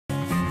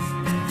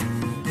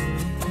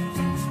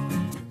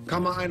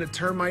Kamaaina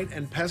Termite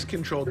and Pest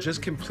Control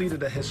just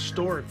completed a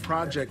historic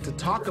project. To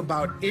talk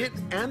about it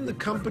and the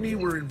company,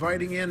 we're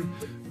inviting in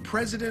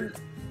President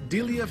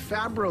Delia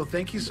Fabro.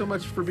 Thank you so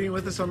much for being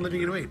with us on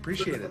Living in Wait.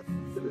 Appreciate it.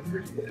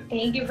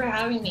 Thank you for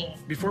having me.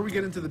 Before we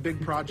get into the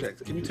big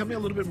project, can you tell me a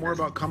little bit more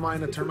about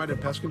Kamaaina Termite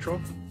and Pest Control?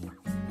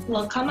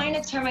 Well,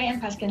 Kamaaina Termite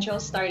and Pest Control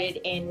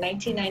started in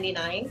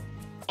 1999,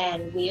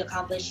 and we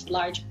accomplished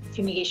large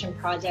fumigation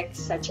projects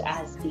such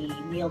as the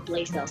Neil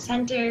Blaisdell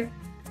Center,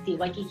 the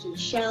Waikiki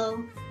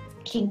Shell,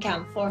 King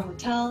Camp 4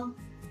 Hotel,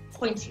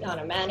 Point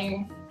Siana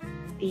Manor,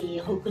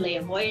 the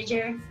Hokulea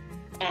Voyager,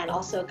 and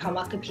also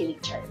Kamakapili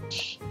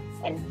Church.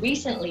 And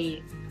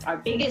recently, our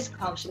biggest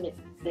accomplishment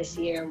this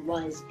year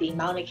was the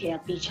Mauna Kea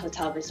Beach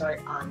Hotel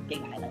Resort on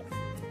Big Island.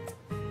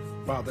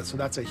 Wow,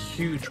 that's a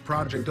huge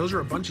project. Those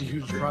are a bunch of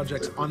huge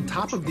projects on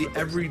top of the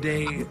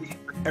everyday,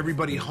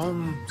 everybody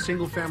home,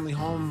 single-family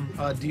home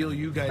deal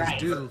you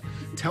guys do.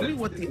 Tell me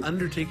what the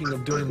undertaking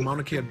of doing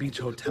Mauna Kea Beach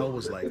Hotel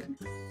was like.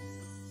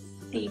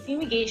 The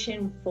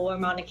fumigation for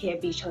Mauna Kea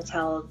Beach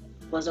Hotel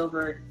was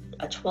over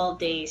a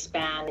 12-day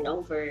span and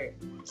over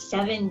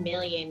 7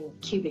 million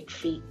cubic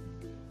feet.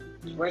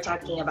 We're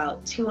talking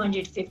about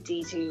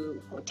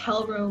 252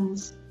 hotel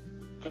rooms,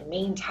 the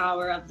main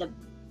tower of the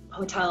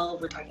hotel.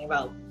 We're talking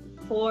about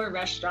 4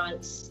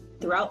 restaurants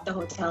throughout the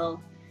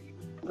hotel,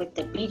 with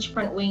the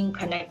beachfront wing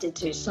connected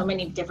to so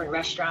many different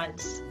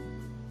restaurants.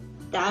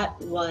 That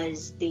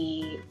was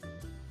the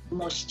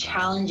most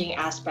challenging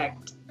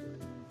aspect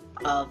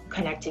of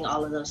connecting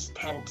all of those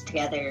tents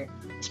together,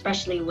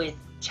 especially with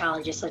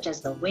challenges such as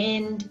the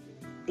wind,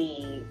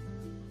 the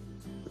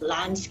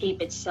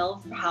landscape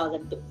itself, how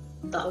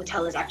the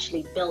hotel is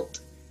actually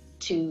built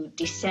to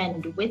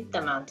descend with the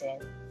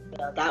mountain. You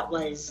know, that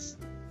was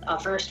a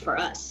first for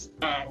us,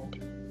 and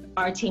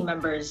our team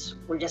members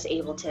were just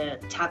able to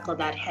tackle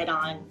that head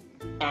on,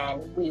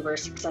 and we were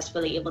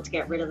successfully able to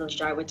get rid of those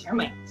drywood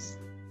termites.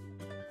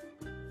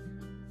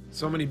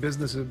 So many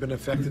businesses have been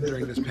affected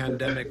during this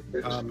pandemic,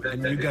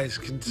 and you guys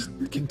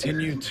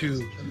continue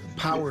to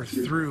power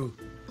through.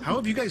 How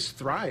have you guys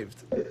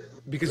thrived?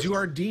 Because you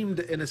are deemed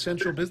an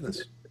essential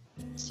business.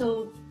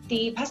 So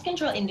the pest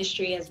control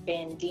industry has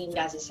been deemed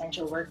as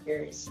essential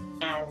workers,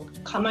 and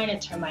Kamaaina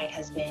Termite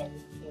has been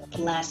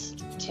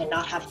blessed to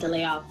not have to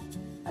lay off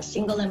a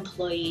single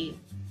employee.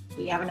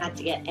 We haven't had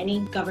to get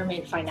any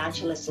government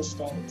financial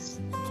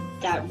assistance.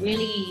 That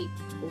really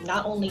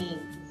not only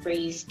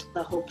raised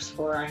the hopes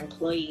for our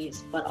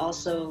employees, but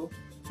also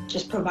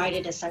just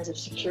provided a sense of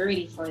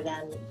security for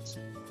them,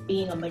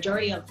 being a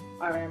majority of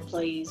our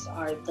employees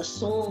are the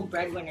sole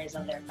breadwinners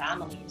of their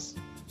families.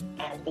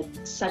 And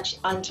with such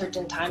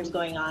uncertain times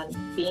going on,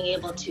 being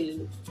able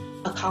to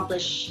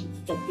accomplish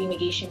the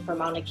fumigation for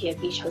Mauna Kea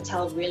Beach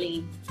Hotel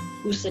really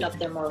boosted up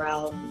their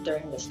morale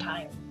during this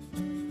time.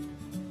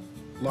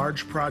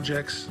 Large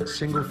projects,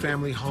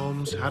 single-family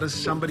homes. How does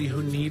somebody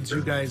who needs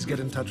you guys get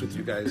in touch with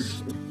you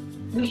guys?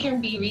 We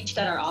can be reached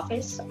at our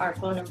office. Our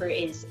phone number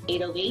is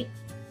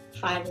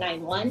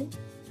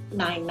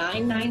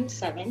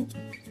 808-591-9997,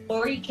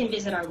 or you can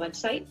visit our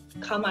website,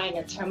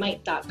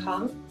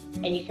 kamaainatermite.com,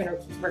 and you can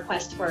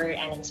request for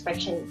an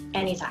inspection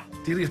anytime.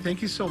 Delia,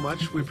 thank you so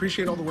much. We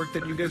appreciate all the work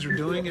that you guys are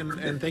doing,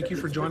 and thank you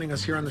for joining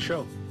us here on the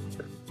show.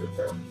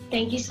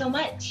 Thank you so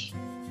much.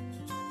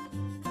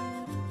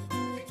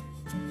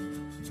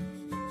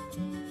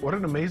 What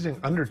an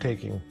amazing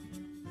undertaking.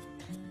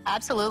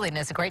 Absolutely, and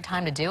it's a great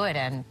time to do it,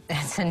 and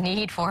it's a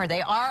need for,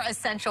 they are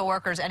essential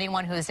workers.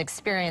 Anyone who has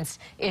experienced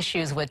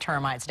issues with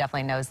termites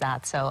definitely knows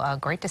that. So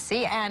great to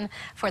see, and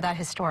for that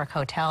historic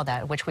hotel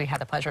which we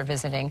had the pleasure of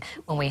visiting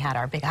when we had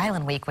our Big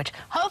Island week, which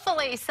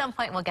hopefully some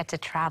point we'll get to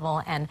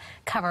travel and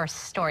cover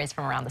stories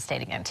from around the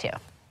state again too.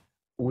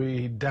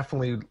 We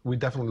definitely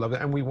love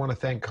it, and we want to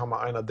thank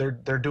Kamaaina.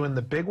 They're doing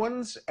the big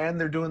ones,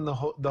 and they're doing the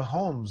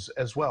homes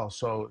as well.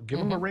 So give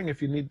them a ring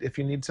if you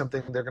need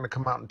something. They're going to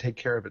come out and take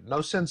care of it.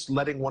 No sense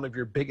letting one of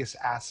your biggest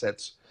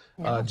assets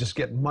just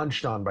get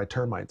munched on by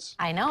termites.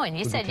 I know, and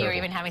you said you were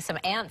even having some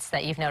ants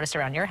that you've noticed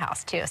around your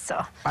house too.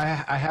 So I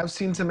have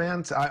seen some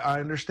ants.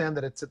 I understand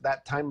that it's at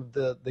that time of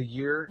the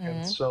year,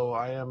 and so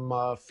I am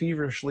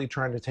feverishly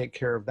trying to take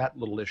care of that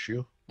little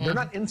issue. They're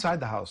not inside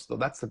the house, though.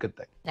 That's the good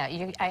thing. No,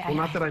 well,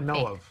 not that I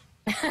know of.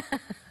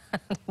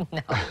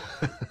 No.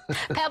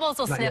 Pebbles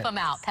will sniff them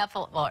out.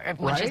 Pebble,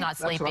 when she's not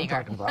sleeping.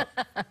 That's what I'm talking about.